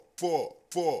4.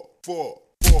 Skate.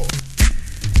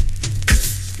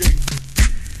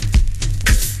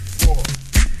 4.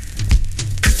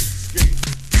 Skate.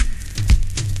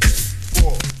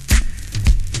 4.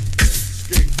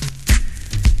 Skate.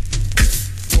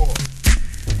 4.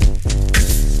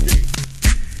 Skate.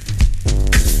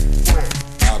 4.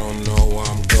 I don't know where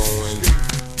I'm going,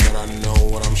 but I know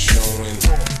what I'm showing.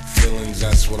 Feelings,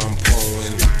 that's what I'm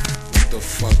pulling. What the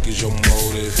fuck is your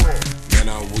motive? Man,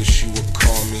 I wish you would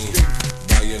call me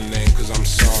by your name, cause I'm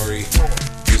sorry.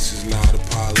 This is not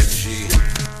apology.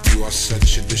 You are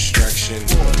such a distraction.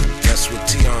 That's what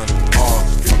Tion are.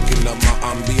 Fucking up my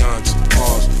ambiance.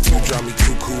 Pause. You drive me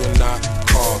cuckoo and not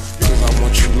call, cause I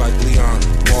want you like Leon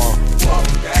Wall.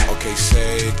 Okay,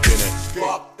 say it, didn't.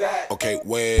 Okay,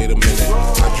 wait a minute.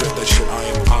 I dread that shit, I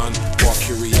am on. Walk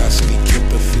curiosity, keep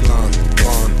the feline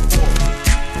gone.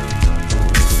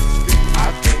 I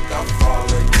think I'm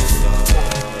falling in love.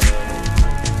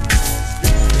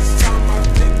 This time I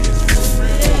think it's for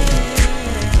real.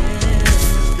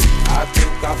 I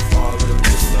think I'm falling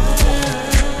in love.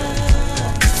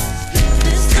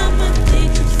 This time I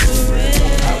think it's for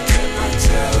real. How can I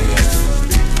tell you?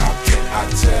 How can I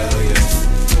tell you?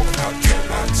 How can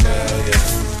I tell you?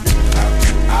 How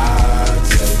can I tell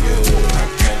you? How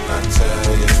can I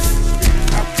tell you?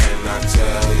 How can I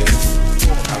tell you?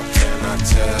 How can I tell you? How can I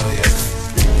tell you?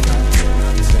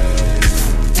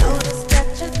 Notice that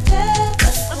you're there,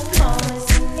 but I'm always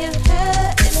in your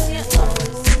head, and you're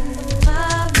always in my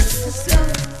mind.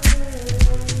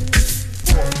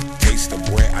 Waste of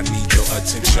bread, I need your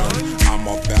attention. I'm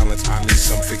off balance, I need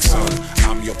some fix on.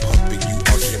 I'm your puppet, you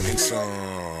are Jim Henson.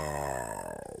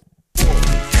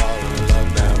 Falling in love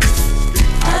now.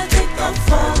 I think I'm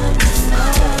falling in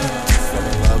love. Fell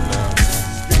in love now.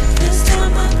 This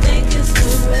time I think it's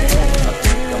for real. I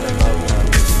think I'm in love now.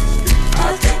 I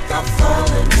think I'm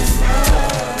falling in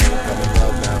love. I'm in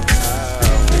love now.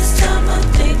 This time I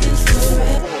think it's for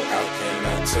real. How can I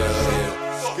tell you?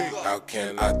 How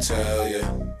can I tell you?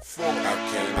 How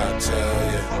can I tell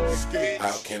you?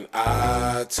 How can I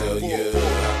tell you?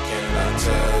 How can I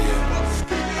tell you?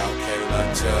 How can I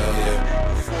tell you?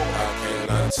 How can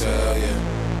I tell you?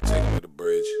 Take me to the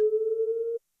bridge.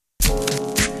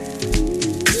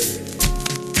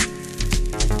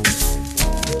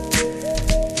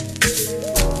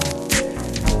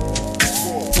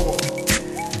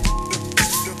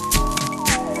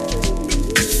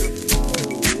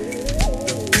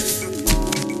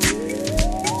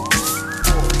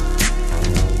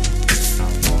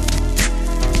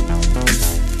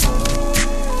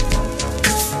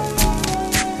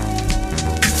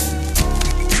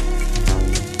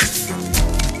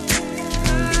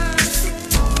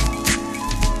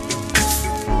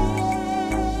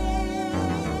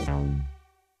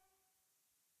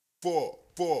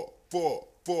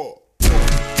 Four.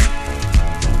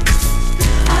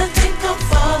 I think I'm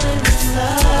falling in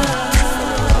love.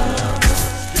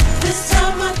 This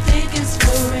time I think it's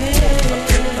for real.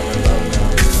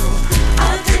 I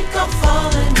think I'm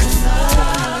falling in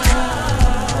love.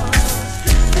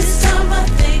 This time I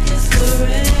think it's for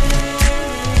real.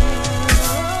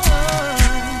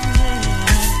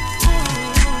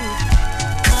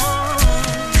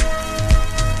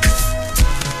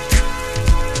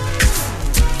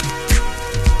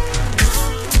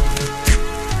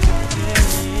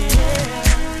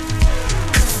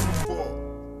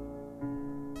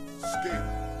 Skate.